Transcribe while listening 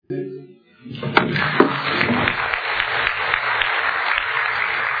Good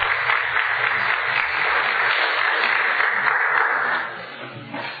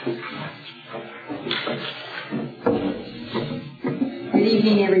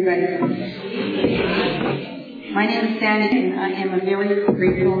evening, everybody. My name is Sandy, and I am a very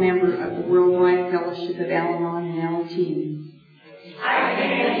grateful member of the Worldwide Fellowship of Al-Anon and Alateen.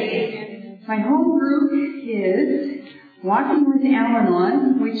 My home group is Walking with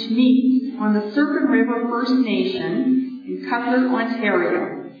Al-Anon, which meets on the Serpent River First Nation in Cutler,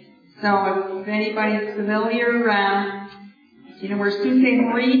 Ontario. So if anybody's familiar, you know where Sault Ste.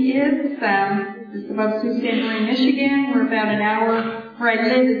 Marie is. It's above Sault Ste. Marie, Michigan. We're about an hour, where I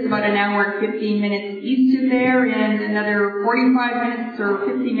live, it's about an hour and 15 minutes east of there, and another 45 minutes or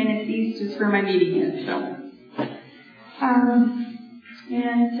 50 minutes east is where my meeting is. So,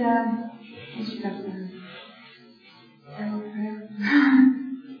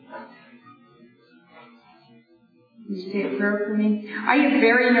 you say a prayer for me? I get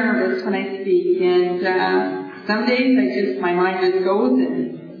very nervous when I speak, and some days my mind just goes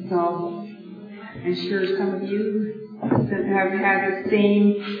in. So I'm sure some of you have had the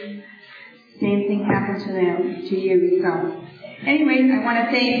same thing happen to you. So anyway, I want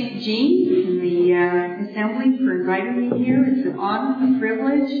to thank Jean and the Assembly for inviting me here. It's an honor and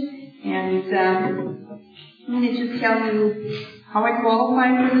privilege, and I'm going to just tell you how I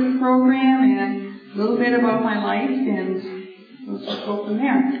qualified for this program and a little bit about my life, and we'll just go from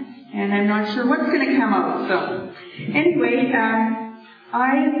there. And I'm not sure what's going to come out. So anyway,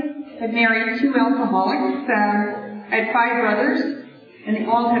 I had married two alcoholics. I had 5 brothers, and they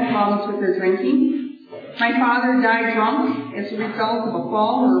all had problems with their drinking. My father died drunk as a result of a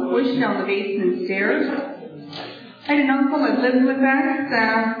fall or a push down the basement stairs. I had an uncle that lived with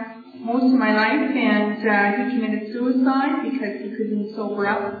us most of my life, and he committed suicide because he couldn't sober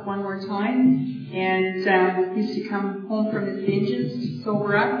up one more time. And he used to come home from his binges to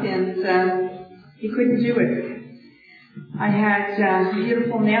sober up, and he couldn't do it. I had a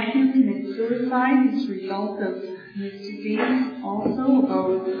beautiful nephew commit suicide as a result of his disease also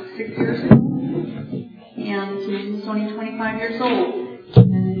about 6 years ago. And he was only 25 years old.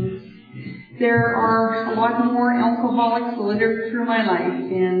 And there are a lot more alcoholics littered through my life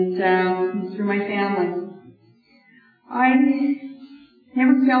and through my family. I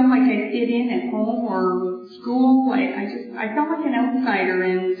never felt like I fit in at home or school. I felt like an outsider,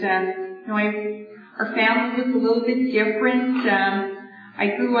 and our family was a little bit different. I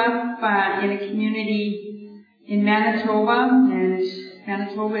grew up in a community in Manitoba, and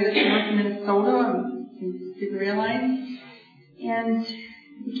Manitoba is north of Minnesota, I didn't realize. And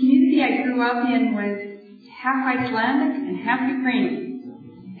the community I grew up in was half Icelandic and half Ukrainian.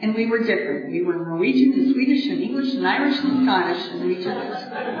 And we were different. We were Norwegian and Swedish and English and Irish and Scottish, and we just...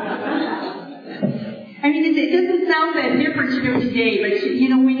 I mean, it doesn't sound that different today, but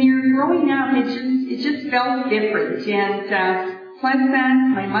when you're growing up, it just felt different. And plus that,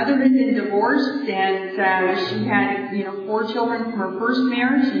 my mother had been divorced, and she had 4 children from her first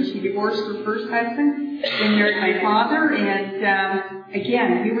marriage, and she divorced her first husband, then married my father, and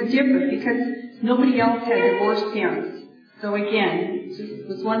again, we were different because nobody else had divorced parents. So again, it just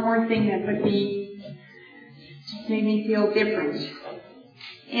was one more thing that just made me feel different.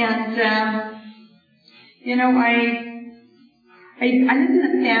 And I lived in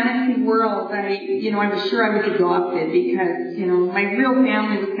a fantasy world. I was sure I was adopted because, my real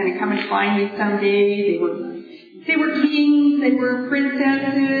family was going to come and find me someday. They were kings, they were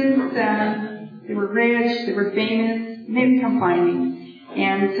princesses, they were rich, they were famous, and they would come find me.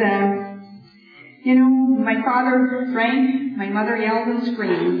 And, my father drank, my mother yelled and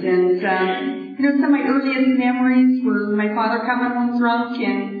screamed, and, some of my earliest memories were my father coming home drunk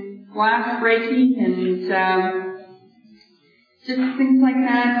and glass breaking and, just things like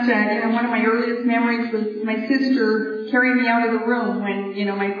that. One of my earliest memories was my sister carrying me out of the room when,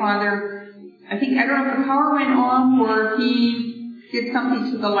 my father, I don't know if the power went off or he did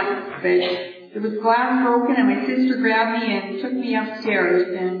something to the lights, but there was glass broken and my sister grabbed me and took me upstairs.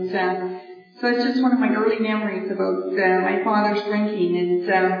 And so it's just one of my early memories about my father's drinking. And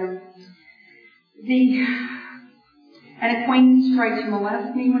an acquaintance tried to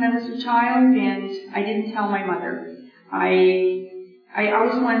molest me when I was a child, and I didn't tell my mother. I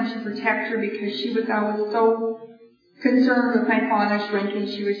always wanted to protect her because she was always so concerned with my father's drinking.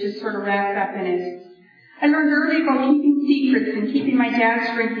 She was just sort of wrapped up in it. I learned early about keeping secrets and keeping my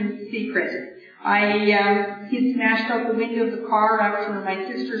dad's drinking secret. He had smashed out the window of the car after my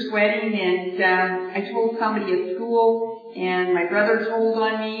sister's wedding, and I told somebody at school, and my brother told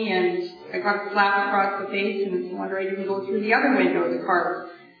on me, and I got a slap across the face, and I wonder I didn't go through the other window of the car.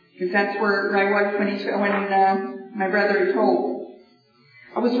 because that's where I was when my brother told.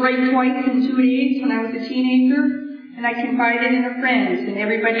 I was right twice in 2 days when I was a teenager, and I confided in a friend, and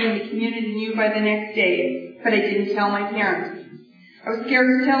everybody in the community knew by the next day, but I didn't tell my parents. I was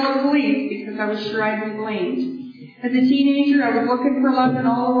scared to tell the police because I was sure I'd be blamed. As a teenager, I was looking for love in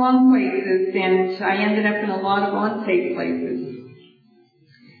all the wrong places, and I ended up in a lot of unsafe places.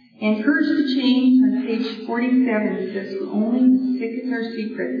 And Courage to Change on page 47 says, we're only as sick as our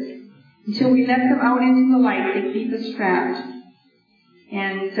secrets. Until we let them out into the light, they keep us trapped.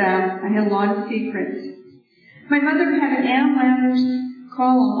 And I had a lot of secrets. My mother had an Ann Landers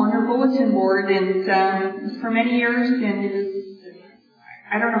column on her bulletin board, and it was for many years, and it was,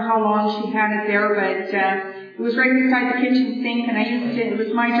 I don't know how long she had it there, but it was right beside the kitchen sink, and it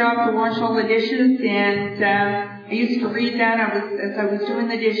was my job to wash all the dishes, and I used to read that as I was doing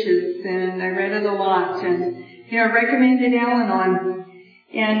the dishes, and I read it a lot, and, I recommended Al-Anon.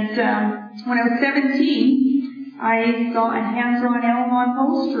 And when I was 17, I saw a hands-on Al-Anon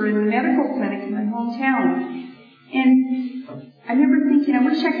poster in the medical clinic in my hometown. And I remember thinking, I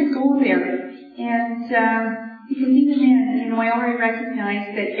wish I could go there. And because even then, I already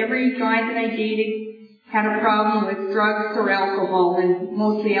recognized that every guy that I dated had a problem with drugs or alcohol, and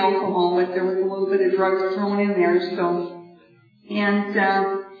mostly alcohol, but there was a little bit of drugs thrown in there. So, and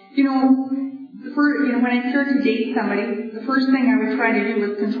when I started to date somebody, the first thing I would try to do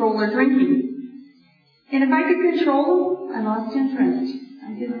was control their drinking. And if I could control them, I lost interest.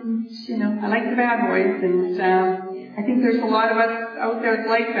 I didn't, I like the bad boys, and I think there's a lot of us out there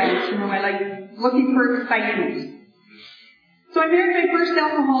like that. I like looking for excitement. So I married my first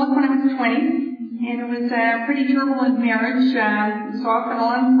alcoholic when I was 20, and it was a pretty turbulent marriage. It was off and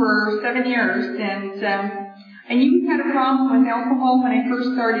on for 7 years, and I knew he had a problem with alcohol when I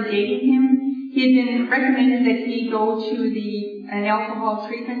first started dating him. He had been recommended that he go to an alcohol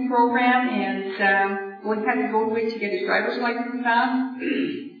treatment program, and he had to go to it to get his driver's license back.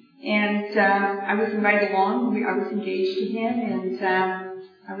 And I was invited along. I was engaged to him, and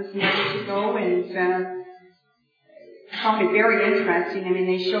I was invited to go, and I found it very interesting.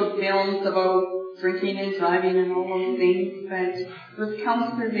 They showed films about drinking and driving and all those things, but there was a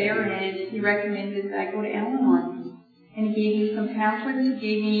counselor there, and he recommended that I go to Al-Anon. And he gave me some pamphlets. He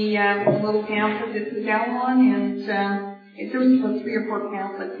gave me a little pamphlet that was Al-Anon, and there was about 3 or 4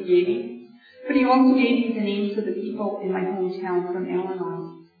 pamphlets he gave me. But he also gave me the names of the people in my hometown from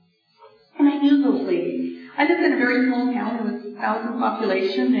Al-Anon. And I knew those ladies. I lived in a very small town. There was 1,000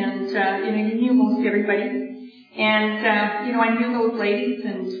 population, and you knew most everybody. And I knew those ladies,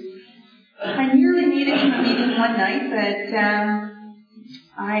 and I nearly made it to a meeting one night, but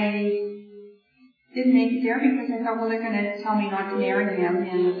I didn't make it there because I thought, well, they're going to tell me not to marry him,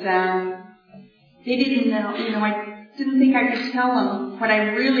 and they didn't know. I didn't think I could tell them what I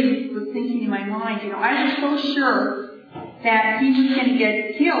really was thinking in my mind. I was so sure that he was going to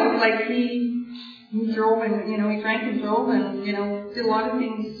get killed, like he drove and, he drank and drove and, did a lot of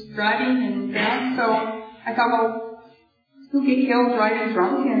things driving and that. So I thought, well, he'll get killed driving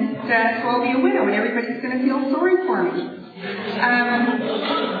drunk, and so I'll be a widow, and everybody's going to feel sorry for me.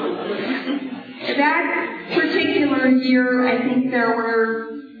 That particular year, I think there were,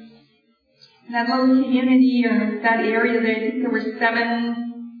 in that little community or that area, I think there were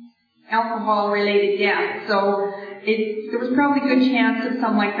 7 alcohol-related deaths. So there was probably a good chance of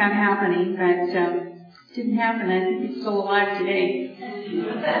something like that happening, but it didn't happen. I think he's still alive today.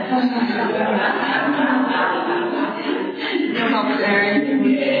 No help there.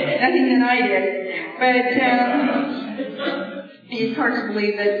 Nothing that I did. But it's hard to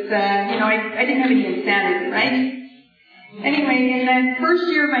believe that, I didn't have any insanity, right? Anyway, in that first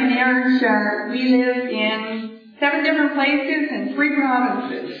year of my marriage, we lived in 7 different places and 3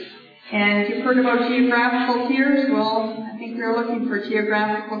 provinces. And you've heard about geographical tiers? Well, I think we were looking for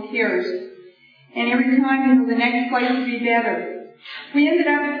geographical tiers. And every time, the next place would be better. We ended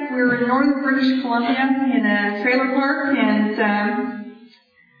up, we were in northern British Columbia in a trailer park, and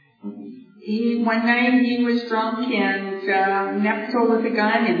one night he was drunk and next with a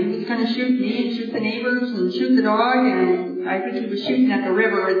gun, and he was going to shoot me and shoot the neighbors and shoot the dog, and I think he was shooting at the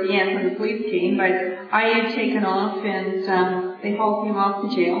river at the end when the police came, but I had taken off, and they hauled him off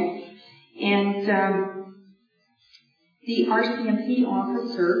to jail. And the RCMP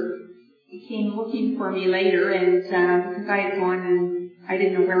officer came looking for me later, and because I had gone and I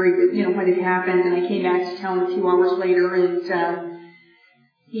didn't know what had happened, and I came back to town a few hours later, and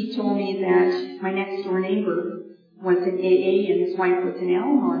he told me that my next door neighbor was in AA and his wife was in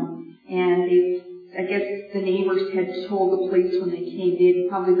Al-Anon, and I guess the neighbors had told the police when they came. They'd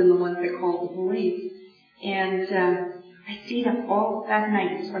probably been the ones that called the police, and I stayed up all that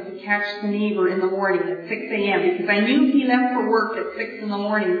night so I could catch the neighbor in the morning at 6 a.m. because I knew he left for work at 6 in the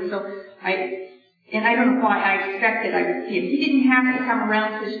morning. So I don't know why I expected I would see him. He didn't have to come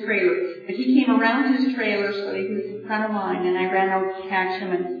around to his trailer, but he came around his trailer so he was in front of mine, and I ran out to catch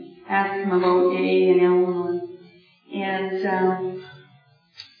him and asked him about AA and Al-Anon. And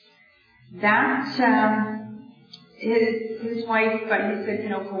his wife, he said,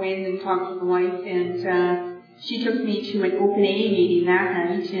 go in and talk to the wife, and she took me to an open AA meeting that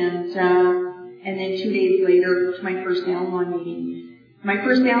night, and then 2 days later to my first Al-Anon meeting. My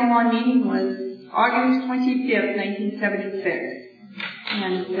first Al-Anon meeting was August 25th, 1976.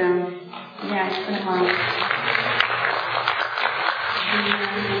 And, it's been a while.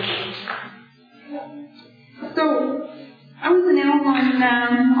 So, I was an Al-Anon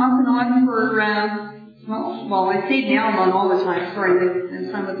off and on for, I stayed in Al-Anon all the time. Sorry,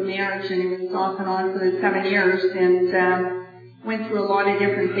 the time of the marriage, and it was off and on for the 7 years, and went through a lot of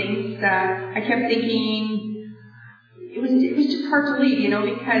different things. I kept thinking, it was just hard to leave,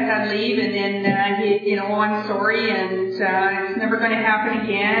 because I'd leave and then I'm sorry and it's never going to happen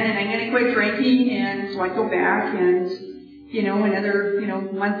again and I'm going to quit drinking, and so I'd go back and, another,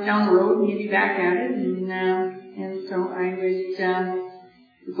 month down the road and you'd be back at it, and so I would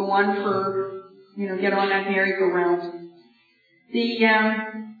go on for, get on that merry-go-round.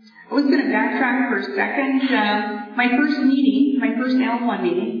 I was going to backtrack for a second. My first Al-Anon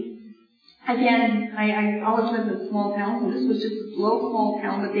meeting, again, I always lived in small towns, and this was just a little small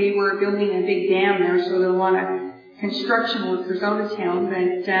town, but they were building a big dam there, so there were a lot of construction workers out of town.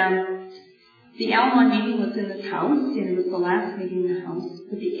 But the Al-Anon meeting was in this house, and it was the last meeting in the house.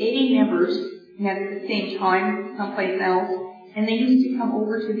 But the AA members met at the same time, someplace else, and they used to come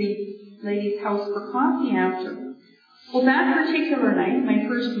over to the lady's house for coffee after. Well, that particular night, my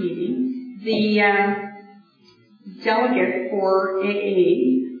first meeting, the delegate for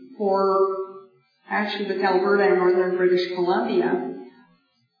AA, actually with Alberta and Northern British Columbia,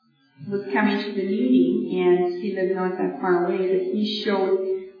 was coming to the meeting, and he lived not that far away, that he showed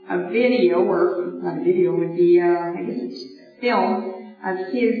a video, or not a video, would be, I guess it's a film, of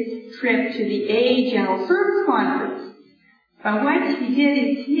his trip to the AA General Service Conference. But what he did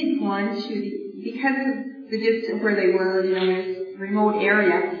is he had gone to, because of the distance where they were, in this remote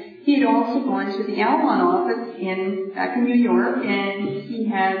area, he had also gone to the Al-Anon office back in New York, and he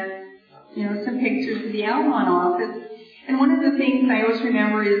had, some pictures of the Al-Anon office. And one of the things I always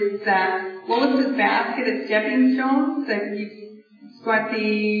remember is Willis's basket of stepping stones that you've got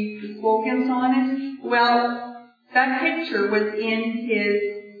the slogans on it. Well, that picture was in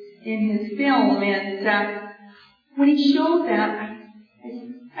his film, and when he showed that, I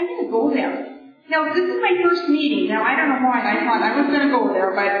said, I'm going to go there. Now, this is my first meeting. Now, I don't know why I thought I was going to go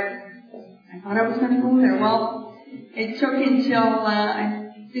there, but I thought I was going to go there. Well, it took until I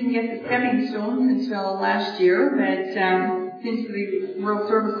didn't get the stepping stones until last year, but been to the World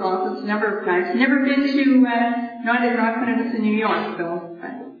Service Office a number of times. Never been to not in New York, so.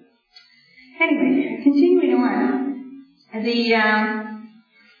 But anyway, continuing on,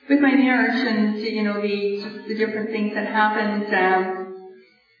 with my marriage and the different things that happened.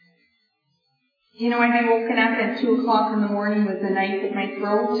 I'd be woken up at 2 o'clock in the morning with a knife at my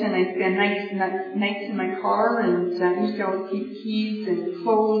throat, and I'd spend nights in my car, and I used to always keep keys and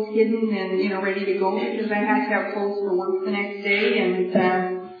clothes hidden and, ready to go because I had to have clothes for work the next day. And,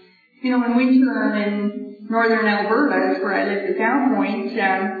 in winter in northern Alberta, that's where I lived at that point,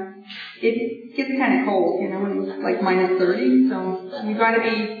 it gets kind of cold, when it's like minus 30, so you got to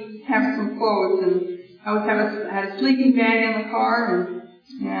have some clothes. And I always had a sleeping bag in the car, and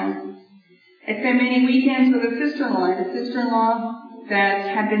I spent many weekends with a sister-in-law that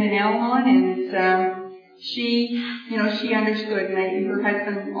had been in Al-Anon, and she understood, and her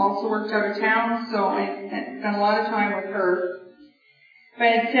husband also worked out of town, so I spent a lot of time with her.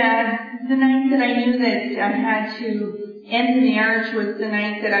 But the night that I knew that I had to end the marriage was the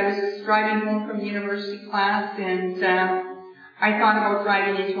night that I was driving home from university class, and I thought about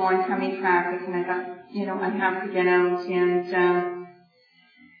driving into oncoming traffic, and I thought, I have to get out,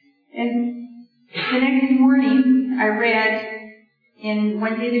 and the next morning, I read in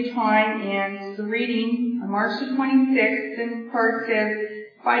One Day at a Time, and the reading on March the 26th, and part says,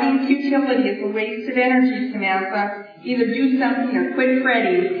 fighting futility is a waste of energy, Samantha. Either do something or quit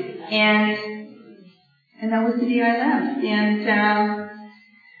fretting. And that was the day I left. And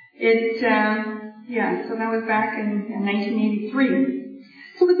so that was back in 1983.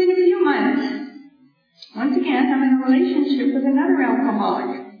 So within a few months, once again, I'm in a relationship with another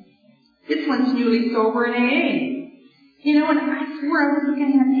alcoholic. This one's newly sober in AA. And I swore I wasn't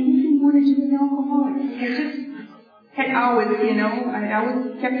going to have anything more to do with alcoholics. had always, I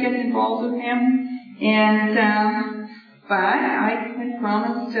always kept getting involved with him. And, but I had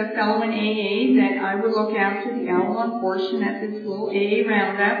promised a fellow in AA that I would look after the Al-Anon portion at this little AA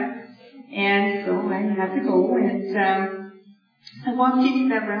roundup. And so I had to go, and I walked into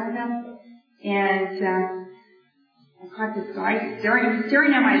that roundup, and I caught this guy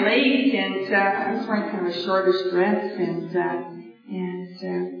staring at my legs, and I was wearing kind of a shortish dress, and I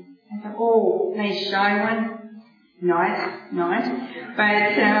thought, oh, nice shy one. Not.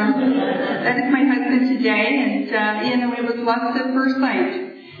 But that is my husband today, and it was lust at first sight.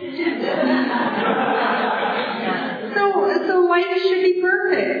 So life should be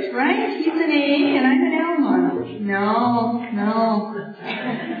perfect, right? He's an AA and I'm an Al-Anon. No.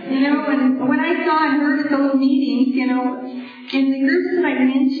 And when I saw and heard at those meetings, in the groups that I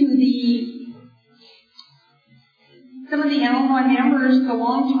went into, some of the Al-Anon members, the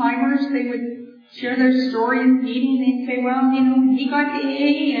long-timers, they would share their story in the meeting. They'd say, well, he got to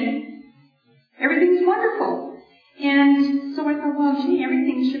AA and everything's wonderful. And so I thought, well, gee,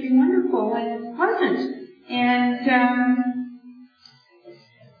 everything should be wonderful, and it wasn't. And,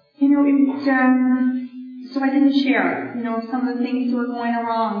 so I didn't share, some of the things that were going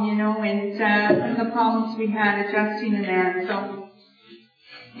wrong, and the problems we had adjusting in that. So,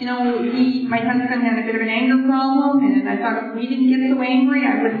 my husband had a bit of an anger problem, and I thought if we didn't get so angry,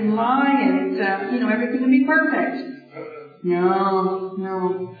 I wouldn't lie, and, everything would be perfect.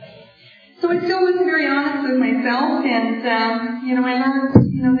 No. So I still was very honest with myself, and, I learned,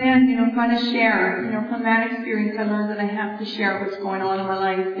 then, how to share. From that experience, I learned that I have to share what's going on in my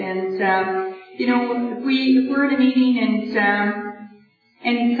life. And, if we're in a meeting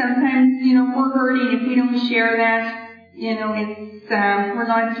and sometimes, we're hurting, if we don't share that, we're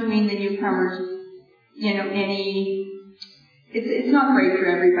not doing the newcomers, it's not great for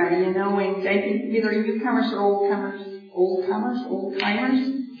everybody, and I think either newcomers or old-timers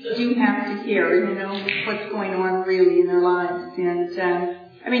do have to hear, what's going on really in their lives. And,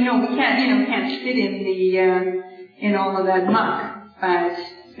 no, we can't sit in all of that muck, but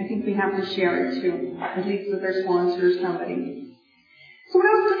I think we have to share it too, at least with our sponsor or somebody. So what I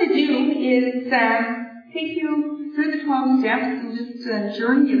was going to do is take you through the 12 steps and just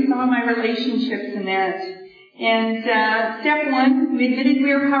journey of some of my relationships in that. And step 1, we admitted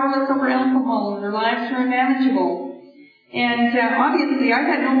we were powerless over alcohol and our lives were unmanageable. And obviously, I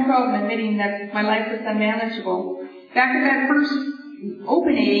had no problem admitting that my life was unmanageable. Back at that first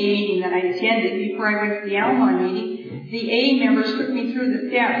open AA meeting that I attended before I went to the Al-Anon meeting, the AA members took me through the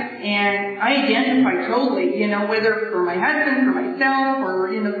steps, and I identified totally, whether for my husband, for myself, or,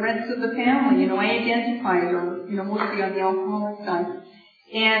 the rest of the family, I identified, or, mostly on the alcoholic side.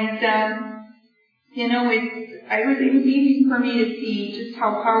 And, it was easy for me to see just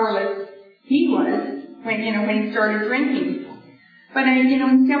how powerless he was when he started drinking. But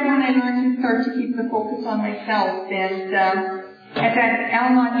in step 1, I learned to start to keep the focus on myself. And at that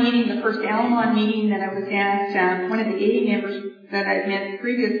Al-Anon meeting, the first Al-Anon meeting that I was at, one of the AA members that I'd met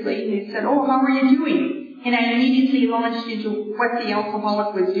previously, he said, "Oh, how are you doing?" And I immediately launched into what the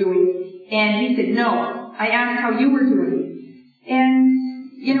alcoholic was doing. And he said, "No, I asked how you were doing." And,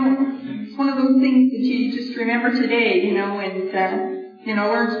 it's one of those things that you just remember today, and,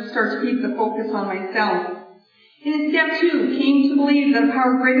 learn to start to keep the focus on myself. And in step 2, came to believe that a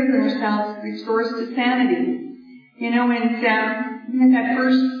power greater than ourselves restores to sanity. And in that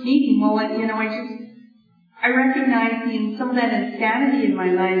first meeting, I recognized some of that insanity in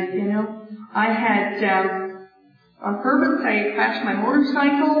my life, I had, on purpose, I crashed my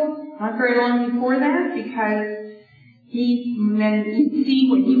motorcycle not very long before that because he'd see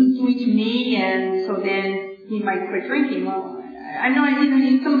what he was doing to me, and so then he might quit drinking. Well, I know I didn't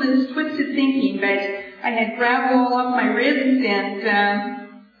need some of this twisted thinking, but I had gravel all up my ribs, and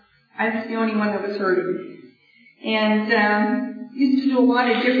I was the only one that was hurting. And used to do a lot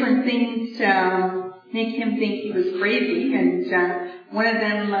of different things to make him think he was crazy. And one of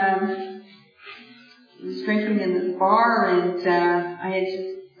them was drinking in this bar, and I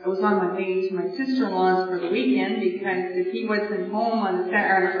was on my way to my sister-in-law's for the weekend because if he wasn't home on a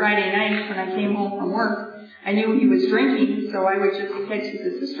Friday night when I came home from work, I knew he was drinking, so I would just head to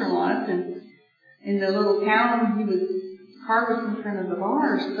the sister-in-law's. And in the little town, his car was in front of the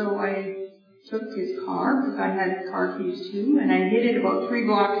bar, so I took his car, because I had car keys too, and I hid it about 3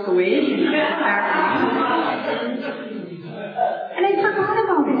 blocks away and and I forgot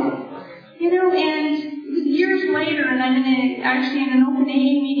about it. And it was years later, and I'm actually in an open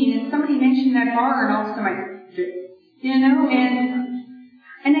AA meeting, and somebody mentioned that bar, and all of a sudden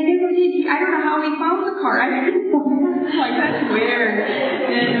and I never did. I don't know how he found the car. I didn't know. Like, that's weird.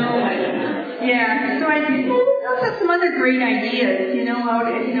 Yeah, so I also some other great ideas,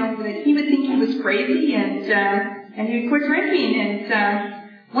 that he would think he was crazy and he would quit drinking. And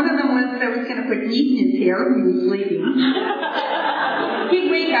one of them was that I was going to put meat in his hair when he was sleeping. He'd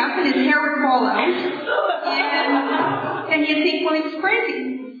wake up and his hair would fall out, and he'd think, well, he was crazy.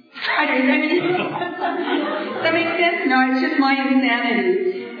 That makes sense? No, it's just my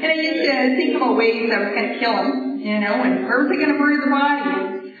insanity. And I used to think about ways I was going to kill him, and where was I going to bury the body?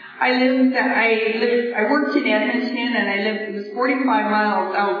 I worked in Edmonton, and it was 45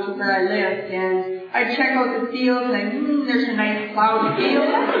 miles out to where I lived, and I'd check out the fields, and there's a nice plowed field.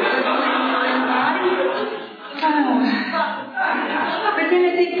 But then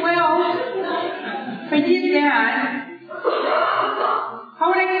I think, well, if I did that, how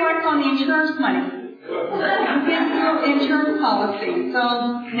would I collect on the insurance money? I didn't do the insurance policy, so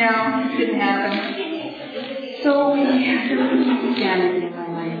no, it didn't happen. So there was insanity in my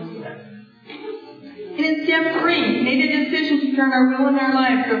life. And in step 3, made a decision to turn our will and our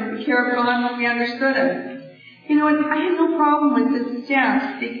lives over to the care of God when we understood Him. I had no problem with this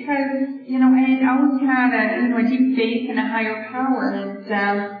step because, I had always had a deep faith in a higher power. And,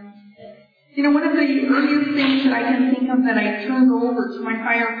 one of the earliest things that I can think of that I turned over to my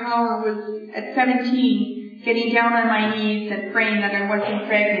higher power was at 17, getting down on my knees and praying that I wasn't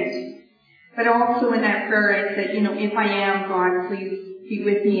pregnant. But also in that prayer I said, if I am, God, please be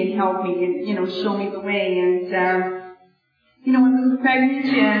with me and help me and, show me the way. And, I was pregnant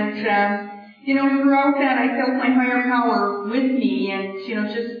and, throughout that I felt my higher power with me and,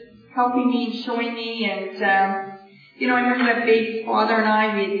 just helping me and showing me. And, I remember that baby's father and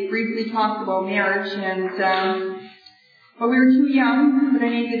I, we had briefly talked about marriage and, but we were too young, but I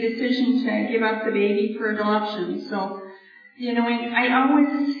made the decision to give up the baby for adoption. So, and I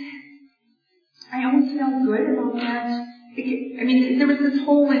always felt good about that. There was this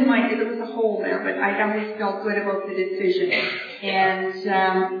hole there was a hole there, but I always felt good about the decision. And,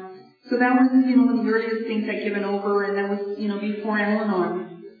 so that was, one of the earliest things I'd given over, and that was, before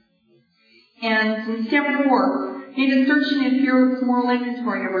Al-Anon. And in step 4, made a searching and fearless moral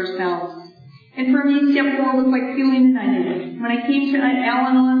inventory of ourselves. And for me, step 4 was like peeling an onion. When I came to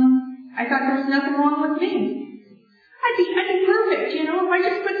Al-Anon, I thought there was nothing wrong with me. I'd be perfect, if I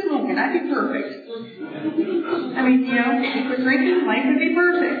just quit smoking, I'd be perfect. If I quit drinking, life would be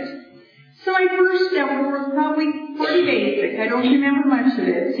perfect. So my first step was probably pretty basic. I don't remember much of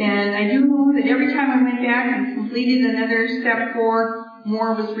it. And I do know that every time I went back and completed another step 4,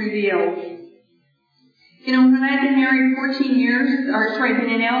 more was revealed. When I'd been married 14 years, been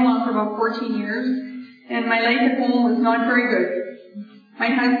in Al-Anon for about 14 years, and my life at home was not very good. My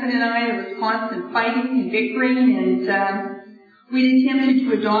husband and I, there was constant fighting and bickering, and we'd attempted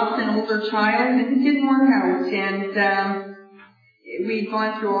to adopt an older child, and it didn't work out. And we'd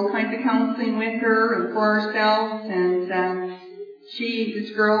gone through all kinds of counseling with her and for ourselves, and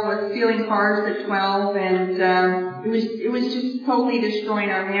this girl was stealing cars at 12, and it was just totally destroying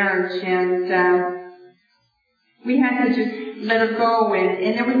our marriage. And we had to just let her go,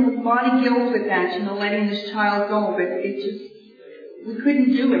 and there was a lot of guilt with that, letting this child go, but we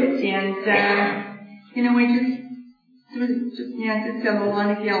couldn't do it, and, it was just a lot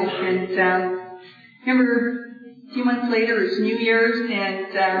of guilt. And, remember, a few months later, it was New Year's,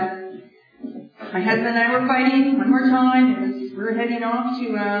 and, my husband and I were fighting one more time. We were heading off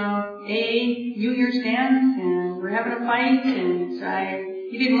to, a New Year's dance, and we're having a fight, and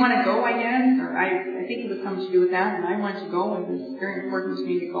he didn't want to go, I guess, or I think it was something to do with that, and I wanted to go, and it was very important to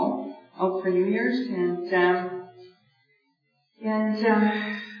me to go out for New Year's, and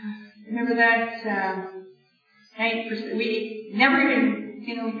remember that night, we never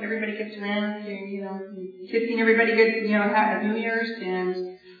even, everybody gets around to, kissing everybody good, having New Year's, and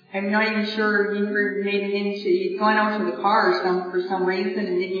I'm not even sure you ever made it into, you'd gone out to the car for some reason,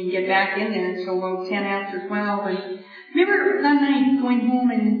 and didn't even get back in there until about 10 after 12, and I remember that night going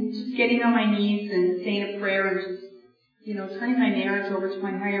home and just getting on my knees and saying a prayer and just, turning my marriage over to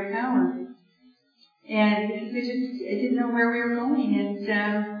my higher power. And because I didn't know where we were going. And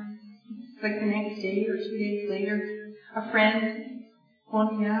like the next day or 2 days later, a friend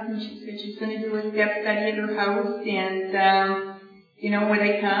phoned me up and she said she's going to do a step study at her house. And, would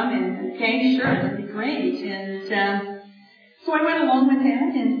I come? And okay, sure, that'd be great. And so I went along with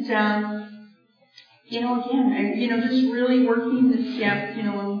that. And again, just really working the steps.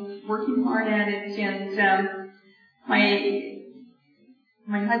 Working hard at it. And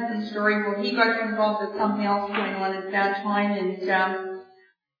my husband's story, well, he got involved with something else going on at that time, and,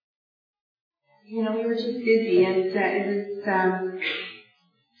 we were just busy, and it was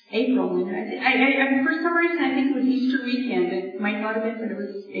April. And I for some reason, I think it was Easter weekend. It might not have been, but it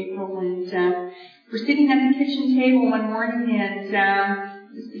was April, and we're sitting at the kitchen table one morning, and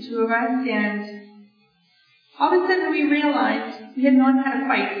just the two of us, and all of a sudden we realized we had not had a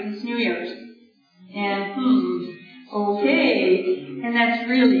fight since New Year's. And, okay. And that's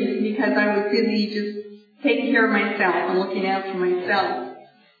really because I was busy just taking care of myself and looking after myself.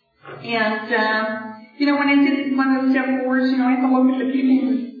 And, when I did one of those step forwards, I had to look at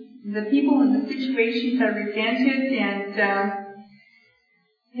the people and the situations I resented, and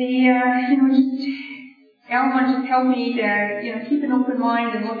Al-Anon just helped me to, keep an open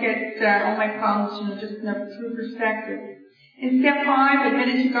mind and look at all my problems, just in a true perspective. In step 5,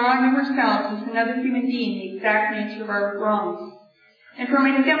 admitted to God and ourselves as another human being, the exact nature of our wrongs. And for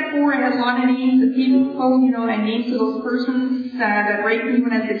my step 4, I had a lot of names of people, and names of those persons that raped me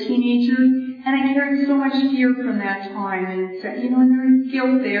when I was a teenager. And I carried so much fear from that time. And, and there was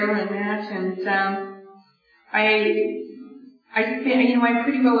guilt there and that. And I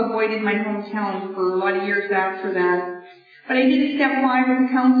pretty well avoided my hometown for a lot of years after that. But I did step 5 with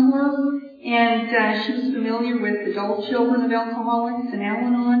a counselor, and she was familiar with adult children of alcoholics and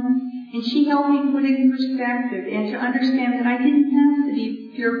Al-Anon. And she helped me put it in perspective and to understand that I didn't have to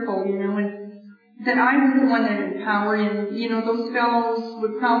be fearful, and that I was the one that empowered, and, those fellows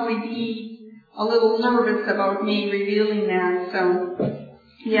would probably be a little nervous about me revealing that. So,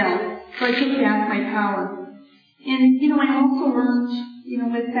 so I took back my power. And, I also learned,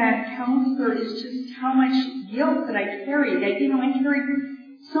 with that counselor is just how much guilt that I carried. I carried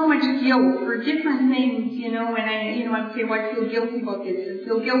so much guilt for different things, and I'd say, well, I feel guilty about this, I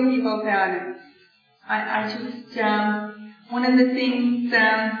feel guilty about that. I just, one of the things,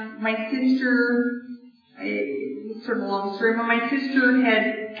 my sister, it's sort of a long story, but my sister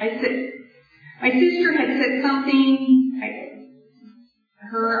had said something,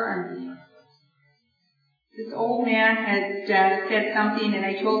 this old man had said something, and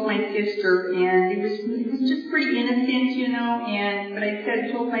I told my sister, and it was just pretty innocent, but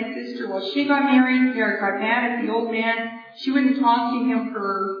I told my sister, well, she got married, got mad at the old man, she wouldn't talk to him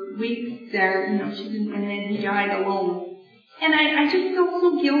for weeks, she didn't, and then he died alone. And I just felt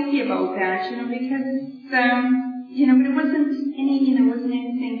so guilty about that, because, but it wasn't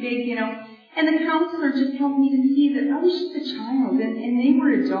anything big, And the counselor just helped me to see that I was just a child, and they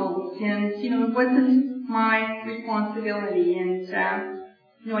were adults, and, it wasn't my responsibility, and,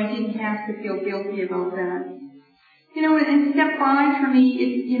 I didn't have to feel guilty about that. And step 5 for me,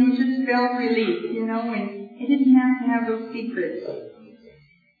 it, just felt relief, and I didn't have to have those secrets.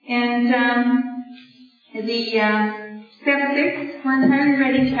 And, step 6, we're entirely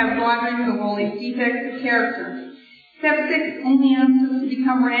ready to have God remove all these defects of character. Step 6 only asks us to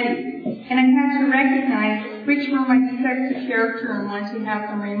become ready. And I had to recognize which were my defects of character and want to have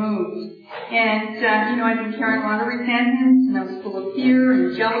them removed. And, I've been carrying a lot of resentment, and I was full of fear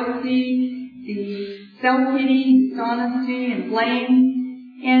and jealousy, the self-pity, dishonesty, and blame.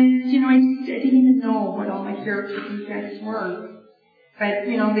 And, I didn't even know what all my character defects were. But,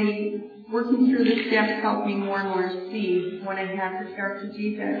 the working through the steps helped me more and more see what I have for character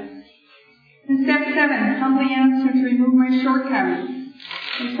defects. And step 7, humbly ask Him to remove my shortcomings.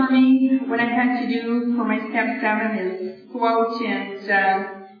 And for me, what I had to do for my step 7 is go out and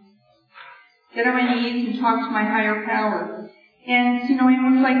get on my knees and talk to my higher power. And, I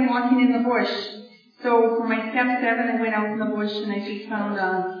always like walking in the bush. So for my step 7, I went out in the bush and I just found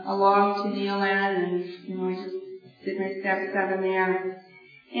a log to kneel at, and, I just did my step 7 there.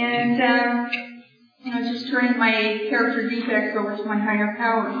 And, just turned my character defects over to my higher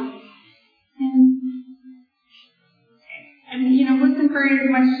power. And, it wasn't very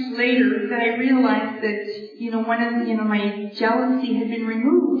much later that I realized that, one of, my jealousy had been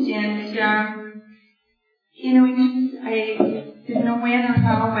removed. And, I didn't know when or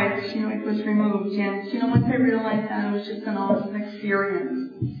how, but, it was removed. And, once I realized that, it was just an awesome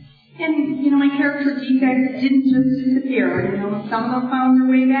experience. And, my character defects didn't just disappear. Some of them found their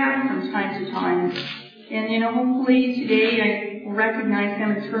way back from time to time. And, hopefully today I will recognize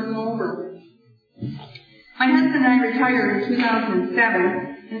them and turn them over. My husband and I retired in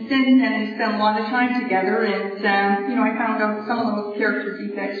 2007, and since then we spent a lot of time together, and, I found out some of those character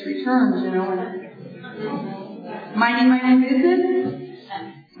defects returned, and minding my own business,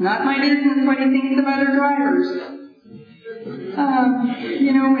 not my business what he thinks of other drivers.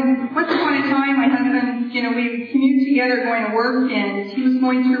 And once upon a time, my husband, we commute together going to work, and he was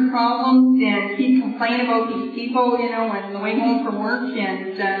going through problems, and he'd complain about these people, on the way home from work,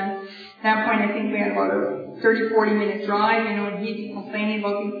 and, at that point, I think we had about a 30, 40-minute drive, and he'd be complaining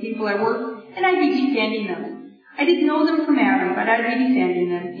about these people at work, and I'd be defending them. I didn't know them from Adam, but I'd be defending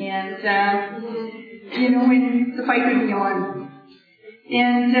them, and, and the fight would be on.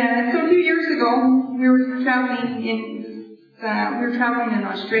 And so a few years ago, we were traveling in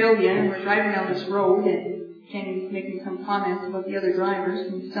Australia, and we're driving down this road, and Kenny was making some comments about the other drivers,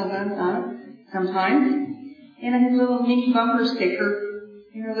 and he still does that sometimes. And I had a little mini bumper sticker,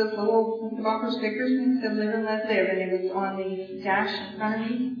 those little bumper stickers, and it said "Live and Let Live," and it was on the dash in front of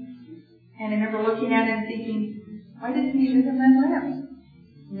me. And I remember looking at it and thinking, why doesn't he live and let live?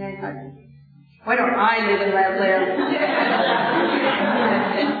 And I thought, why don't I live and let live?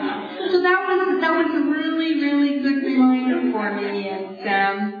 So that was a really, really good reminder for me. And,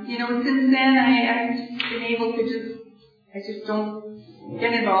 since then I've been able to I just don't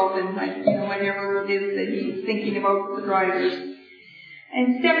get involved in whatever it is that he's thinking about the drivers.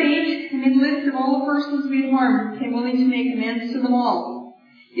 And step 8, I made a list of all the persons we had harmed, became willing to make amends to them all.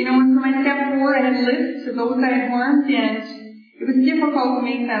 And for my step 4, I had a list of those I had harmed, and it was difficult to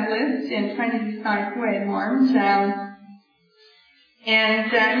make that list and trying to decide who I had harmed.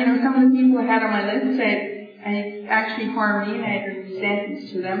 Some of the people I had on my list I actually harmed me, and I had to be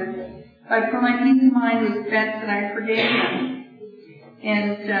sentenced to them. But for my peace of mind was best that I forgave them.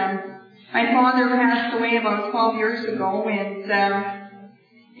 And my father passed away about 12 years ago, and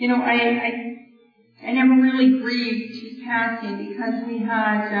I never really grieved his passing because we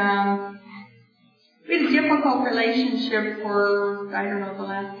had a difficult relationship for, the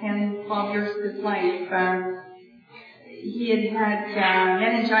last 10, 12 years of his life. He had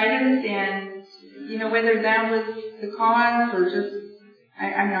meningitis, and, whether that was the cause or just,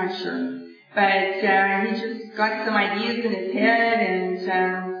 I'm not sure. But he just got some ideas in his head, and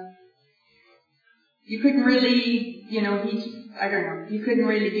you couldn't really, you couldn't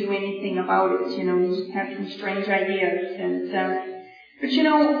really do anything about it. He just had some strange ideas. And but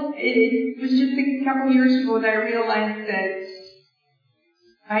it was just a couple of years ago that I realized that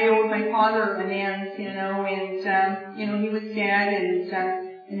I owed my father amends, and he was dead, and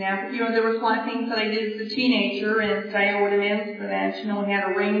now, there were a lot of things that I did as a teenager, and I owed amends for that. He had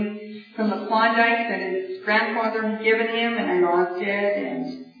a ring from the Klondike that his grandfather had given him, and I lost it,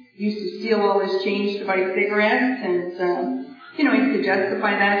 and used to steal all his change to buy cigarettes, and, I used to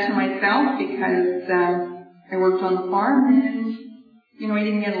justify that to myself because, I worked on the farm, and, I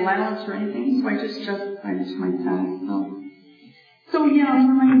didn't get allowance or anything, so I just justified it to myself, So for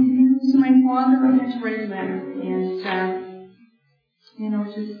my amends to my father, I had to write a letter, and,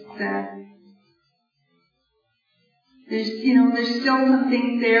 there's still some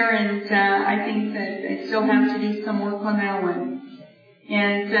things there, and I think that I still have to do some work on that one.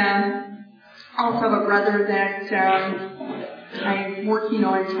 And also have a brother that I'm working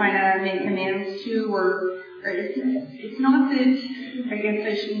on trying to make amends to, or it's not that, I guess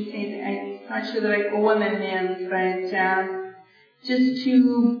I shouldn't say that, I'm not sure that I owe him amends, but just to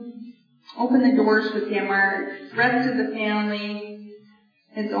open the doors with him. Our rest of the family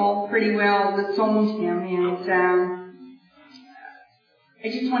is all pretty well disowned him, and I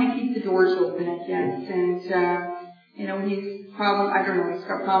just want to keep the doors open, I guess. And he's he's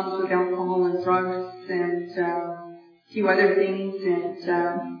got problems with alcohol and drugs and a few other things, and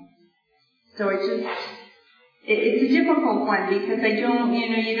so it's a difficult one because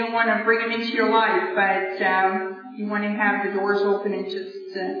you don't want to bring him into your life, but you want to have the doors open and just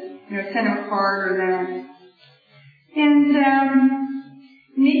send him a card or that. And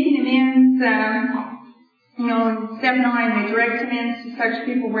making amends, in step 9, I direct amends to such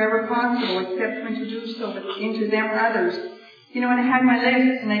people wherever possible, except when to do so into them or others. And I had my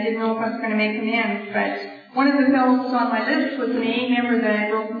list, and I didn't know if I was going to make amends, but one of the fellows on my list was an AA member that had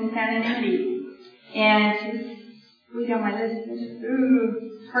broken his anonymity. And he was way down my list, and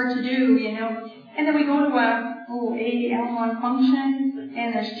it's hard to do, And then we go to a AA Al-Anon function,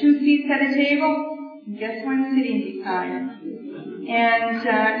 and there's 2 seats at a table, and guess who I'm sitting beside? And,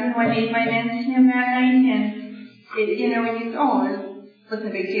 I made my amends to him that night, and, it wasn't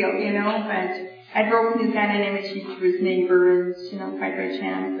a big deal, but I'd broken his anonymity to his neighbor, and, by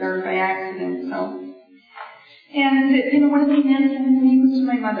chance, or by accident, so. And, one of the amends I made was to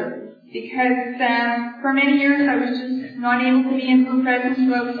my mother, because, for many years I was just not able to be in her presence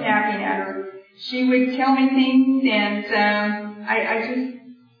while I was snapping at her. She would tell me things, and,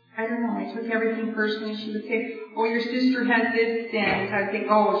 I don't know, I took everything personally. She would say, your sister has this, and I'd think,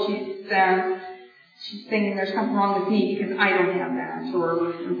 she's thinking there's something wrong with me because I don't have that,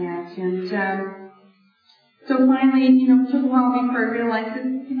 or that. And so finally, it took a while before I realized that,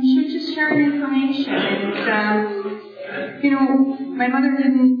 she was just sharing information. And, my mother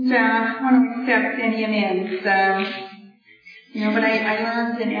didn't want to accept any amends. But I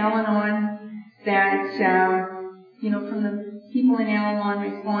learned in Al-Anon that, from the people in Al-Anon,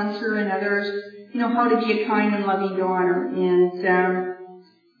 my sponsor and others, how to be a kind and loving daughter.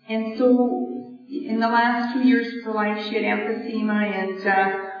 And so, in the last 2 years of her life, she had emphysema, and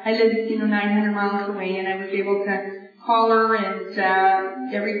I lived, 900 miles away, and I was able to call her and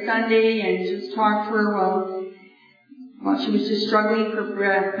every Sunday and just talk to her while she was just struggling for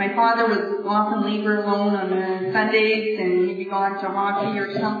breath. My father would often leave her alone on Sundays, and he'd be gone to hockey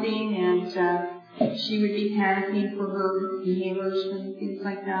or something, and she would be panicking for her behaviors and things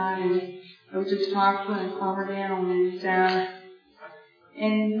like that, and I would just talk to her and calm her down.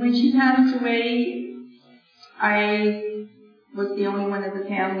 And when she passed away, I was the only one of the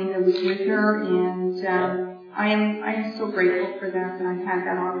family that was with her, and I am so grateful for that I had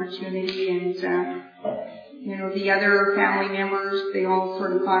that opportunity. And the other family members, they all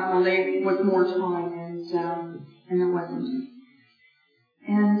sort of thought, well, there was more time, and there wasn't.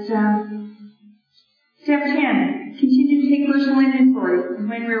 And step 10, continue to take personal inventory, and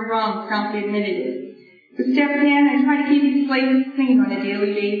when we were wrong, promptly admitted it. With step 10, I try to keep these slates clean on a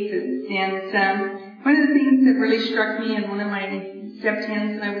daily basis. And one of the things that really struck me in one of my step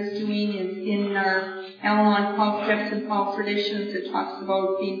 10s that I was doing is in our Al-Anon 12 Steps and 12 Traditions, it talks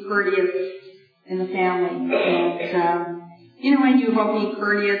about being courteous in the family. And, I knew about being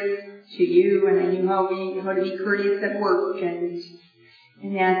courteous to you, and I knew how to be courteous at work and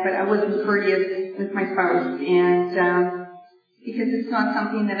that, but I wasn't courteous with my spouse, and because it's not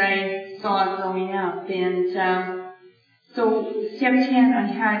something that I saw growing up. And so step 10, I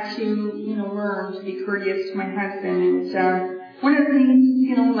had to, learn to be courteous to my husband. And one of the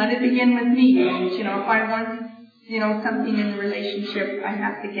things, let it begin with me. And, if I want, something in the relationship, I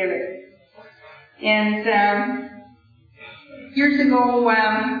have to give it. And years ago,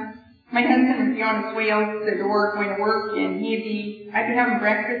 my husband would be on his way out the door going to work, and I'd be having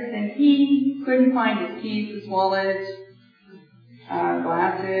breakfast, and he couldn't find his keys, his wallet,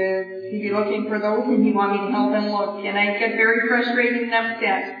 glasses. He'd be looking for those, and he'd want me to help him look. And I'd get very frustrated and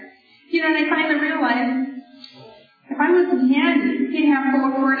upset. And I finally realized if I wasn't handy, he'd have to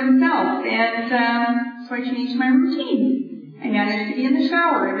look for it himself. And so I changed my routine. I managed to be in the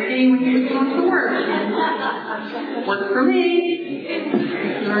shower every day when he was going to work. And worked for me.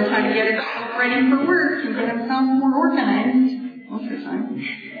 He learned how to get himself ready for work and get himself more organized most of the time.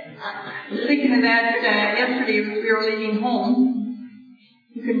 I was thinking of that yesterday as we were leaving home.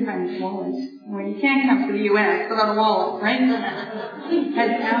 He couldn't find his wallet. Well, you can't come to the U.S. without a wallet, right? Had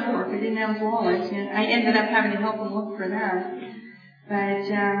his passport, but didn't have his wallet, and I ended up having to help him look for that. But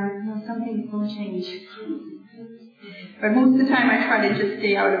some things will change. But most of the time, I try to just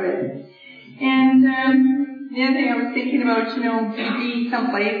stay out of it. And the other thing I was thinking about, we'd be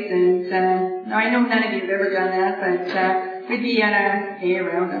someplace, and I know none of you have ever done that, but we'd be at a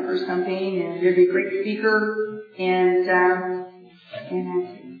roundup or something, and there'd be a great speaker, and I'd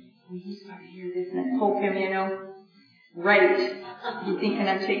say, he's got to hear this, and I'd poke him, right. You're thinking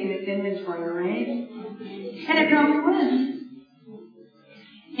I'm taking this inventory, right? And it probably was.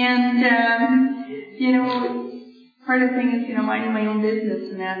 And, part of the thing is, minding my own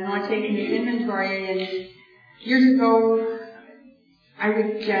business and that, not taking this inventory. And years ago, I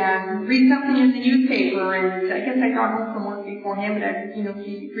would read something in the newspaper, and I guess I got home from work before him, but I'd,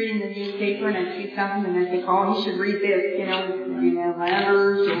 be reading the newspaper, and I'd see something, and I'd think, oh, he should read this, maybe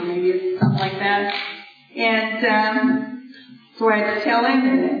letters, or maybe it's something like that. And so I'd tell him,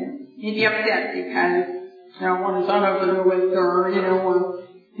 and he'd be upset because, one is not over there with her, or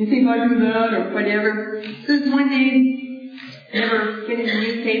you think I do that, or whatever. So one day, I never finished the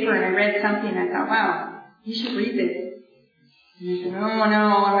newspaper, and I read something, and I thought, wow, you should read this. And I said, oh, no,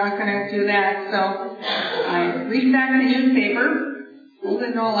 I'm not going to do that. So I read back the newspaper, hold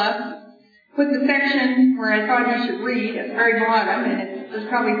it all up, put the section where I thought you should read at the very bottom, and there's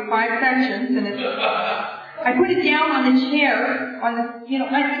probably 5 sections, and I put it down on the chair,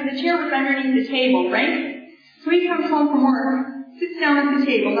 the chair was underneath the table, right? So he comes home from work, sits down at the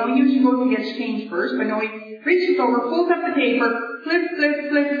table. Now, he usually goes and gets changed first, but no, he reaches over, pulls up the paper, flip,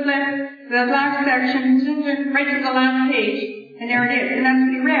 the last section, right to the last page, and there it is. And that's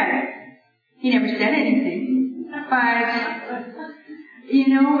what he read. He never said anything. But,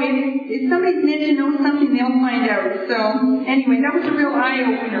 if somebody's meant to know something, they'll find out. So, anyway, that was a real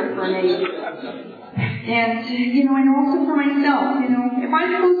eye-opener for me. And, and also for myself, if I'm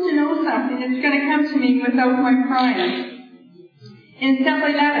supposed to know something, it's going to come to me without my crying. In step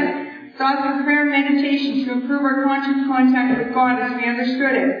 11, sought through prayer and meditation to improve our conscious contact with God as we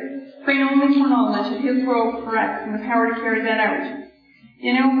understood it. Praying only for knowledge of His will for us and the power to carry that out.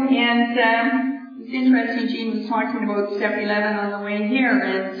 And it's interesting, Jean was talking about step 11 on the way here,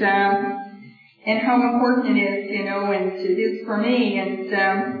 and how important it is, and it is for me. And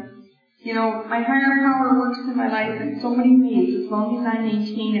You know, my higher power works in my life in so many ways, as long as I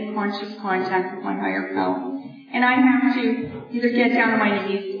maintain a conscious contact with my higher power. And I have to either get down on my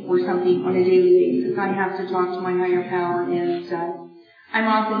knees or something on a daily basis. I have to talk to my higher power, and I'm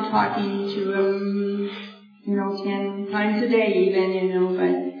often talking to him, 10 times a day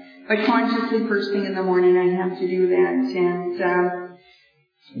even, but consciously first thing in the morning I have to do that.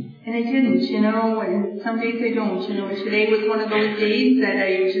 And I didn't, and some days I don't, Today was one of those days that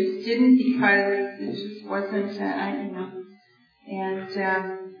I just didn't because it just wasn't, and I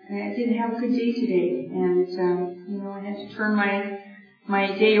didn't have a good day today. And, I had to turn my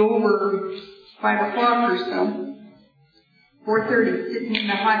day over 5 o'clock or so. 4:30, sitting in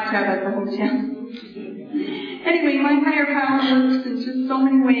the hot tub at the hotel. Anyway, my higher power works in just so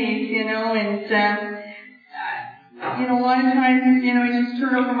many ways, and, a lot of times, I just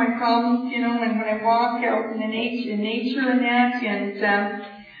turn over my problems, and when I walk out in nature and that, and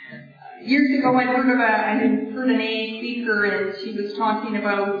years ago I heard an AA speaker, and she was talking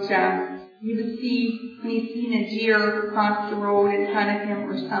about, you would see, when he's seen a deer cross the road in front of him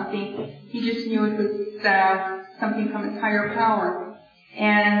or something, he just knew it was something from his higher power.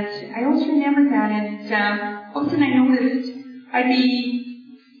 And I always remember that, and all of a sudden I noticed I'd be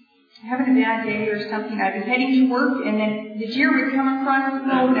having a bad day or something. I'd be heading to work, and then the deer would come across the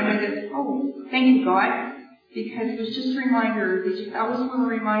road, and I would just, thank you, God, because it was just a reminder. I was a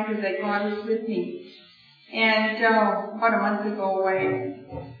reminder that God was with me. And about a month ago, I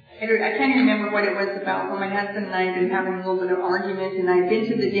can't remember what it was about, but my husband and I had been having a little bit of argument, and I'd been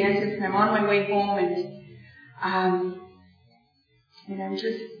to the dentist, and I'm on my way home, and I'm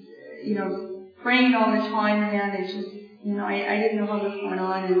just, praying all the time, and it's just, I didn't know what was going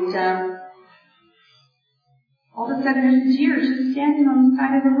on, and all of a sudden there's a deer just standing on the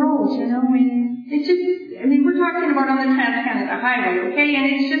side of the road, and it's just, we're talking about on the Trans-Canada Highway, okay, and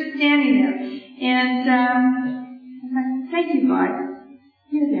it's just standing there, and I'm like, thank you, God,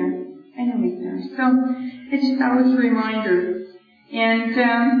 you're there, I know he's there, so it's just always a reminder, and I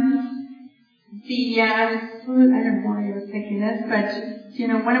don't know why I was thinking this, but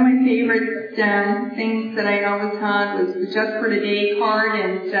one of my favorite things that I always had was the Just for Today card,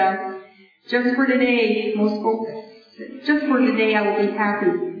 and just for today, just for today I will be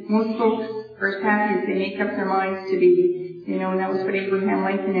happy. Most folks are as happy as they make up their minds to be, and that was what Abraham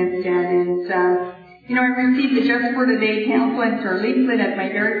Lincoln had said, and I received the Just for Today pamphlet or leaflet at my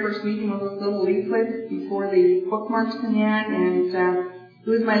very first meeting with those little leaflets before the bookmarks and that, and it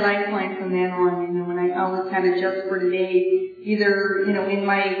was my lifeline from then on, when I always had a Just for Today, either, in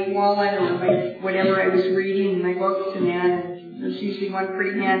my wallet or my whatever I was reading, my books and that, and there's usually one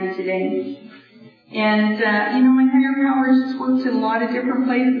pretty handy today. And, my higher power just works in a lot of different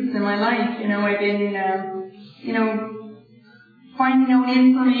places in my life. I've been, finding out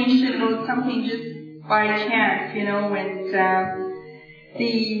information about something just by chance,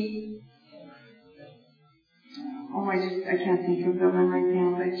 I can't think of the one right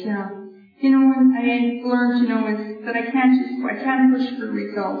now, but what I learned, is that I can't push for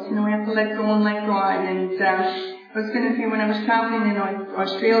results, I have to let go and let God, and I was going to say when I was traveling in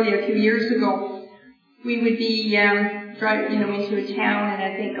Australia a few years ago, we would be, driving, into a town, and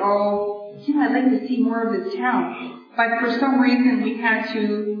I think, I'd like to see more of this town, but for some reason we had to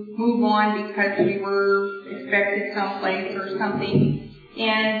move on because we were expected someplace or something,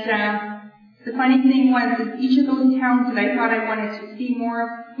 and the funny thing was that each of those towns that I thought I wanted to see more of,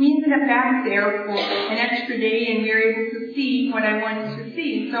 we ended up back there for an extra day, and we were able to see what I wanted to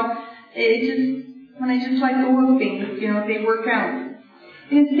see. So when I just let go of things, they work out.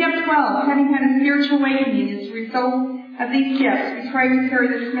 In step 12, having had a spiritual awakening as a result of these steps, we try to carry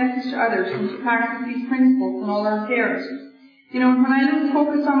this message to others and to practice these principles in all our affairs. When I lose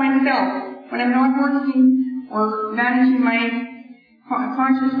focus on myself, when I'm not working or managing my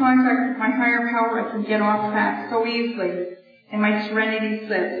conscious contact with my higher power, I can get off track so easily, and my serenity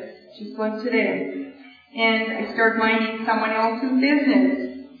slips, just like today. And I start minding someone else's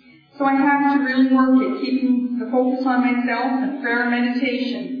business. So I have to really work at keeping the focus on myself and prayer and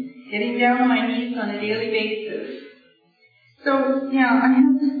meditation, getting down on my knees on a daily basis. So, I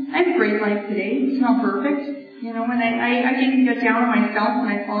have a great life today. It's not perfect, and I can get down on myself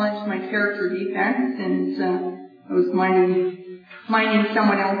when I fall into my character defects, and I was minding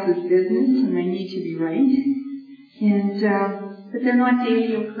someone else's business, and I need to be right. And but they're not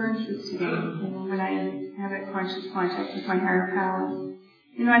daily occurrences today. When I have that conscious contact with my higher power,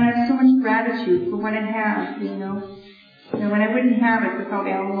 I have so much gratitude for what I have. When I wouldn't have it without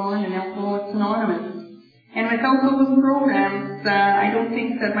Al-Anon and Alcoholics Anonymous, and without those programs, I don't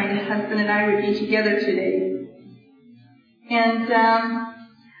think that my husband and I would be together today. And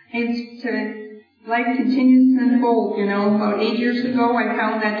life continues to unfold, you know. About 8 years ago, I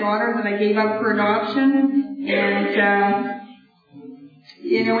found that daughter that I gave up for adoption, and,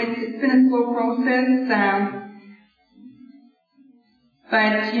 you know, it's been a slow process,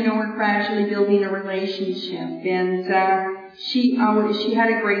 but, you know, we're gradually building a relationship, and she had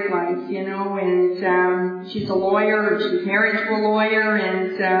a great life, you know, and she's a lawyer, or she's married to a lawyer,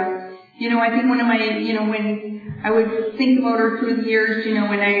 and, you know, I think one of my, you know, when I would think about her through the years, you know,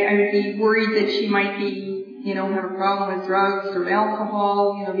 when I would be worried that she might be, you know, have a problem with drugs or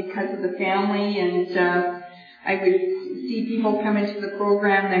alcohol, you know, because of the family, and I would see people come into the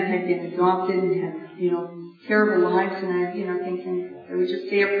program that had been adopted and had, you know, terrible lives, and I, you know, thinking I would just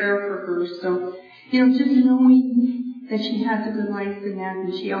say a prayer for her. So, you know, just knowing that she has a good life in that,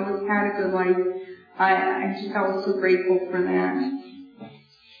 and she always had a good life, I just felt so grateful for that.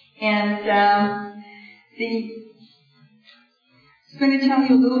 And I'm going to tell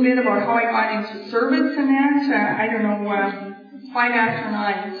you a little bit about how I got into service in that. I don't know, it's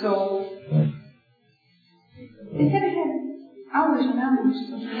 5:09, so they said it had hours and hours.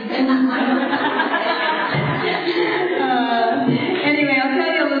 Anyway, I'll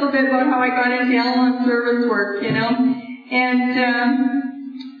tell you a little bit about how I got into Al-Anon service work, you know. And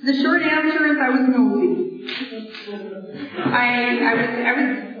the short answer is I was nosy. I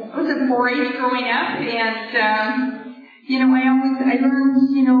was a 4-H growing up, and you know, I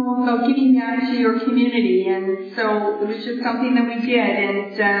learned, you know, about giving back to your community, and so it was just something that we did,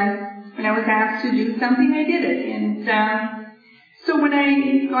 and when I was asked to do something, I did it, and so when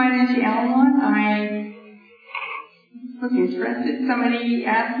I got into Al-Anon, I was interested. Somebody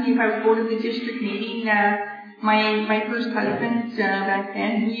asked me if I would go to the district meeting. My first husband back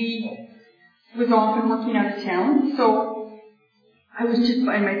then, he was often working out of town, so I was just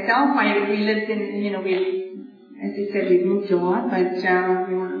by myself. We lived in, you know, as I said, we moved a lot, but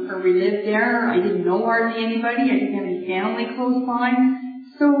we lived there. I didn't know hardly anybody. I didn't have any family close by.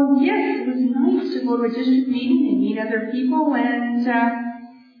 So yes, it was nice to go to a district meeting and meet other people, and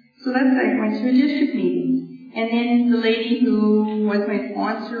so that's I went to a district meeting. And then the lady who was my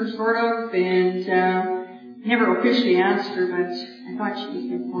sponsor, sort of, and never officially asked her, but I thought she was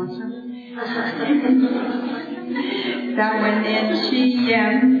my sponsor. That one, and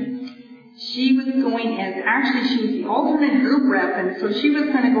she was going as, actually she was the alternate group rep, and so she was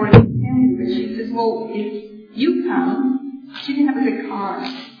going to go to the assembly, but she says, well, if you come, she didn't have a good car,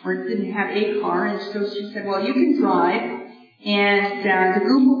 or didn't have a car, and so she said, well, you can drive, and the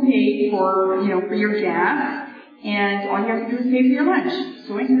group will pay for, you know, for your gas, and all you have to do is pay for your lunch.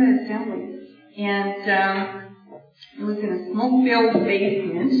 So I went to the assembly, and it was in a smoke-filled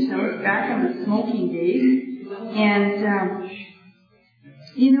basement. I was back in the smoking days, and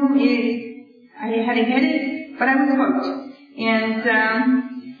you know, I had a headache, but I was hooked. And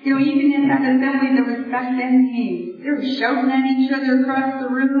you know, even in that assembly, there was back then, hey, they were shouting at each other across the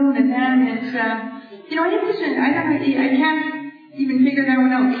room, and that, and you know, I can't even figure that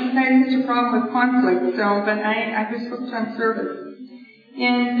one out because I had such a problem with conflict. So, but I was hooked on service.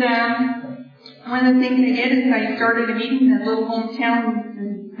 And one of the things I did is I started a meeting in a little hometown,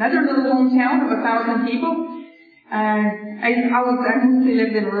 another little hometown of 1,000 people. I mostly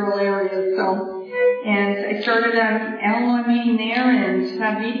lived in rural areas, so, and I started an Al-Anon meeting there, and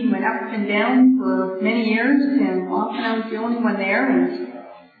that meeting went up and down for many years, and often I was the only one there,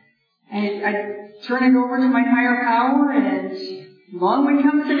 and I'd turn it over to my higher power, and along would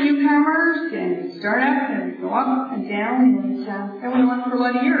come some newcomers, and start up and go up and down, and that went on for a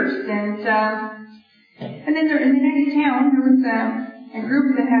lot of years. And then there, in the next town, there was a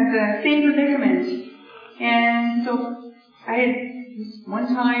group that had the same predicament. And so I had, one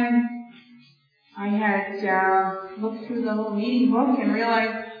time, I had looked through the little meeting book and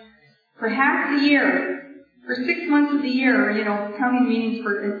realized for half the year, for 6 months of the year, you know, counting meetings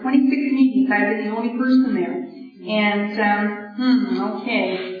for 26 meetings, I'd been the only person there. And,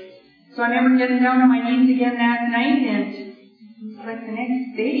 okay. So I remember getting down on my knees again that night, and like the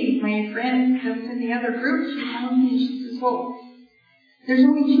next day, my friend that was in the other group, she told me, she says, well, there's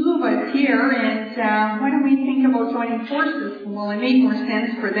only 2 of us here, and why don't we think about joining forces? Well, it made more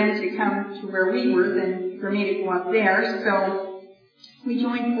sense for them to come to where we were than for me to go up there. So we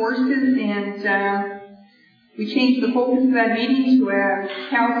joined forces, and we changed the focus of that meeting to a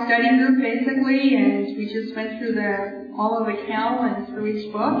Cal study group, basically, and we just went through all of the Cal and through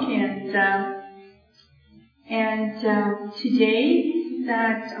each book. And today,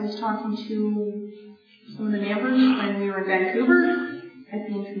 that I was talking to some of the members when we were in Vancouver at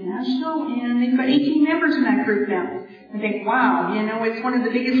the International, and they've got 18 members in that group now. I think, wow, you know, it's one of the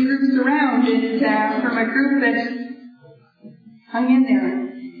biggest groups around, and from a group that hung in there.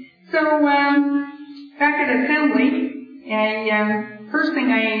 So, back at Assembly, first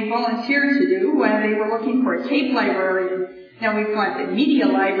thing I volunteered to do when they were looking for a tape librarian. Now we've got the media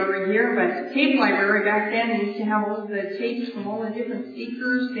library here, but the tape library back then they used to have all the tapes from all the different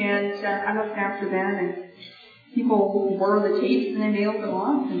speakers, and I looked after that, and people would borrow the tapes and they mailed them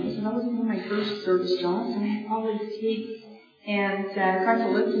off, and so that was one of my first service jobs, and I had all these tapes, and got to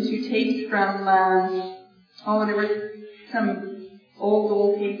listen to tapes from, there were some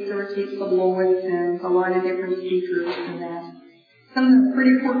old tapes, there were tapes of Lois and a lot of different speakers and that. Some of them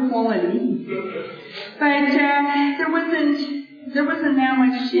pretty poor quality. But there wasn't that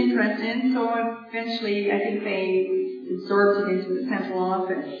much interest in, so eventually I think they absorbed it into the central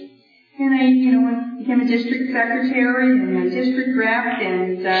office. And I, became a district secretary and a district rep,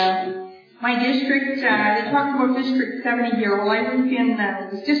 and my district, they talked about District 70 here. Well, I was in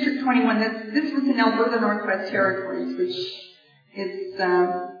was District 21. This was in Alberta Northwest Territories, which is, I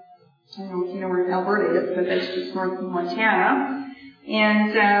don't know if you know where Alberta is, but that's just north of Montana.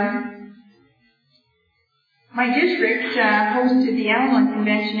 And my district hosted the Avalon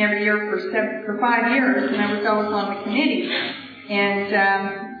Convention every year for 5 years, and I was always on the committee.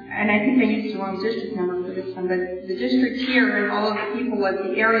 And I think I used the wrong district number for this one, but the district here and all of the people at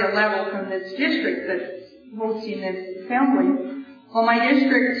the area level from this district that's hosting this assembly. Well, my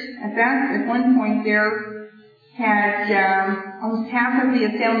district at one point there had almost half of the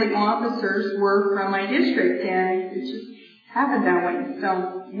assembly officers were from my district, and it just happened that way.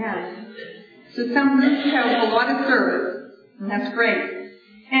 So, yeah. So some groups have a lot of service, and that's great.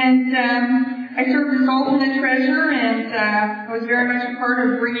 And I served as alternate treasurer, and I was very much a part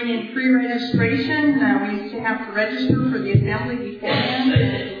of bringing in pre-registration. We used to have to register for the assembly beforehand,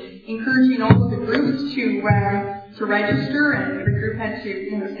 encouraging all of the groups to register, and every group had to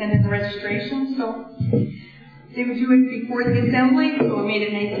send in the registration. So they would do it before the assembly, so it made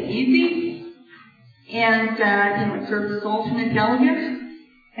it nice and easy. And I served as alternate delegate.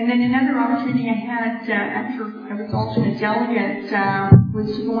 And then another opportunity I had after I was alternate delegate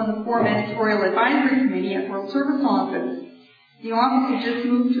was to go on the Forum Editorial Advisory Committee at World Service Office. The office had just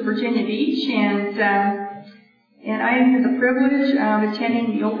moved to Virginia Beach, and I had the privilege of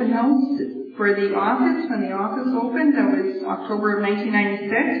attending the open house for the office when the office opened. That was October of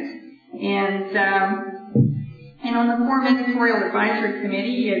 1996. And on the Forum Editorial Advisory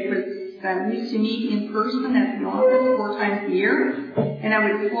Committee, it was we used to meet in person at the office 4 times a year, and I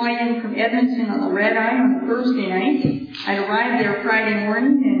would fly in from Edmonton on the red eye on Thursday night. I'd arrive there Friday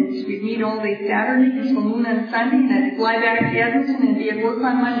morning, and we'd meet all day Saturday until noon on Sunday, and I'd fly back to Edmonton and be at work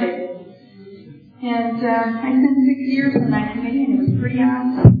on Monday. And I spent 6 years on that committee, and it was pretty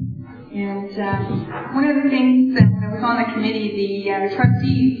awesome. And one of the things that when I was on the committee, the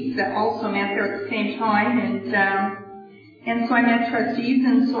trustees that also met there at the same time, and so I met trustees,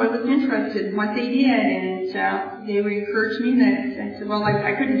 and so I was interested in what they did, and they would encourage me that I said, well,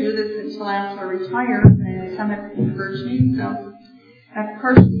 I couldn't do this until after I retired, and some have encouraged me, so that's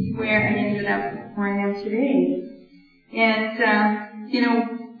partially where I ended up where I am today. And,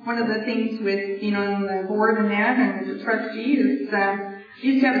 one of the things with being on the board and that, and as a trustee is,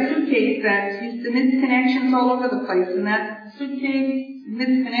 used to have a suitcase that used to miss connections all over the place, and that suitcase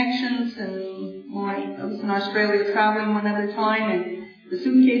missed connections, and I was in Australia traveling one other time, and the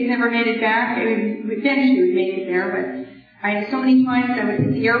suitcase never made it back. Eventually it would make it there, but so many times I was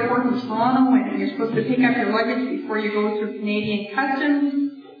at the airport in Toronto, and you're supposed to pick up your luggage before you go through Canadian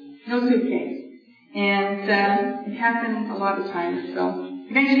customs. No suitcase. And it happened a lot of times, so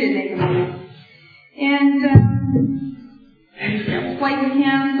eventually it made it back. And I used to have flights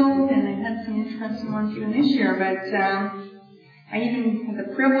canceled, and I had some interesting ones even this year, but I even had the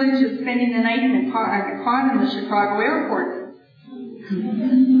privilege of spending the night in a cot in the Chicago airport.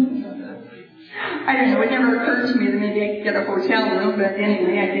 I don't know, it never occurred to me that maybe I could get a hotel room, but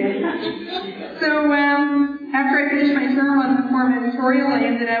anyway, I did. So after I finished my term on the Forum Editorial, I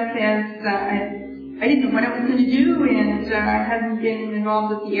ended up as, I didn't know what I was going to do, and I hadn't been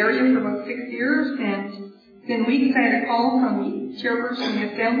involved with the area for about 6 years, and within weeks I had a call from the chairperson of the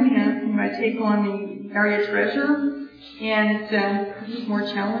assembly asking if I'd take on the area treasurer. And there was more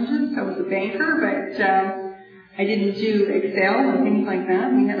challenges. I was a banker, but I didn't do Excel and things like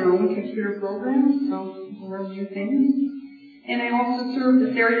that. We had our own computer programs, so we learned new things. And I also served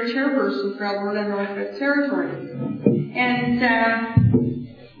as area chairperson for Alberta Northwest Territories. And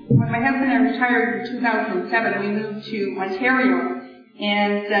when my husband and I retired in 2007, we moved to Ontario,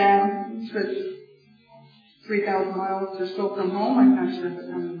 and this was 3,000 miles or so from home. I'm not sure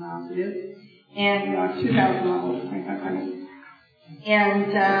how many miles it is. And 2,000 miles,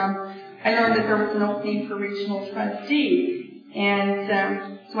 and I learned that there was an opening for regional trustee. And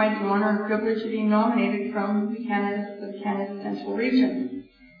so I had the honor and privilege of being nominated from the Canada Central Region.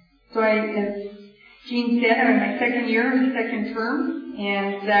 So as Jean said, I'm in my second year of the second term,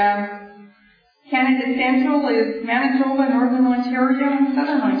 and Canada Central is Manitoba, Northern Ontario, and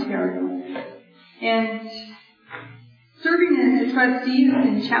Southern Ontario. And serving as a trustee has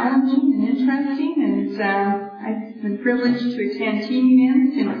been challenging and interesting, and I've been privileged to attend team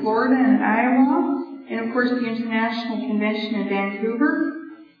events in Florida and Iowa, and of course the International Convention in Vancouver,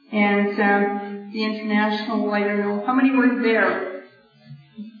 and the International, I don't know, how many were there?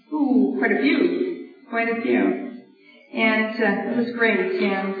 Ooh, quite a few. And it was great,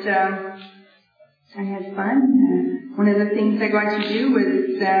 and I had fun. One of the things I got to do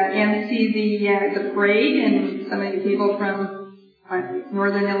was MC the parade, and some of the people from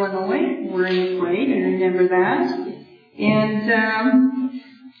Northern Illinois were in the parade. I remember that. And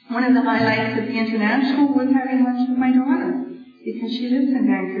one of the highlights of the International was having lunch with my daughter, because she lives in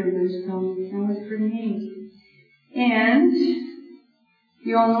Vancouver, so that was pretty neat. And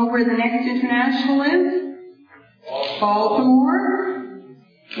you all know where the next International is? Baltimore.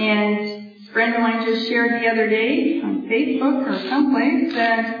 And a friend of mine just shared the other day on Facebook or someplace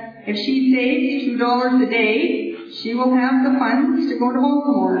that if she saves $2 a day, she will have the funds to go to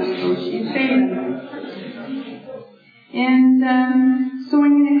Baltimore. So she's saving. And so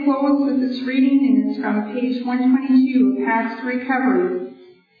I'm going to close with this reading, and it's from page 122 of Paths to Recovery.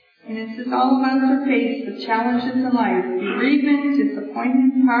 And it says, all of us are faced with challenges in life, bereavement,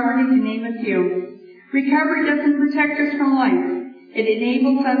 disappointment, poverty, to name a few. Recovery doesn't protect us from life. It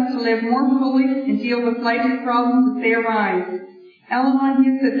enables us to live more fully and deal with life's problems as they arise. Al-Anon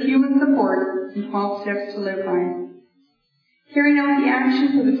gives us human support and 12 steps to live by. Carrying out the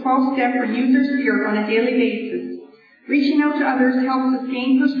actions of the 12 step renews our spirit on a daily basis. Reaching out to others helps us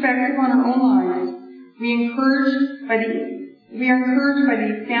gain perspective on our own lives. We are encouraged by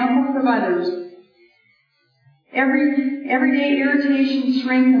the examples of others. Everyday irritations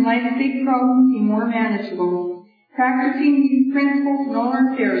shrink and life's big problems seem more manageable. Practicing these principles in all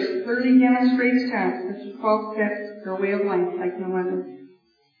our affairs clearly demonstrates to us that the 12 steps are a way of life like no other.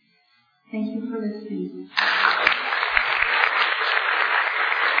 Thank you for listening.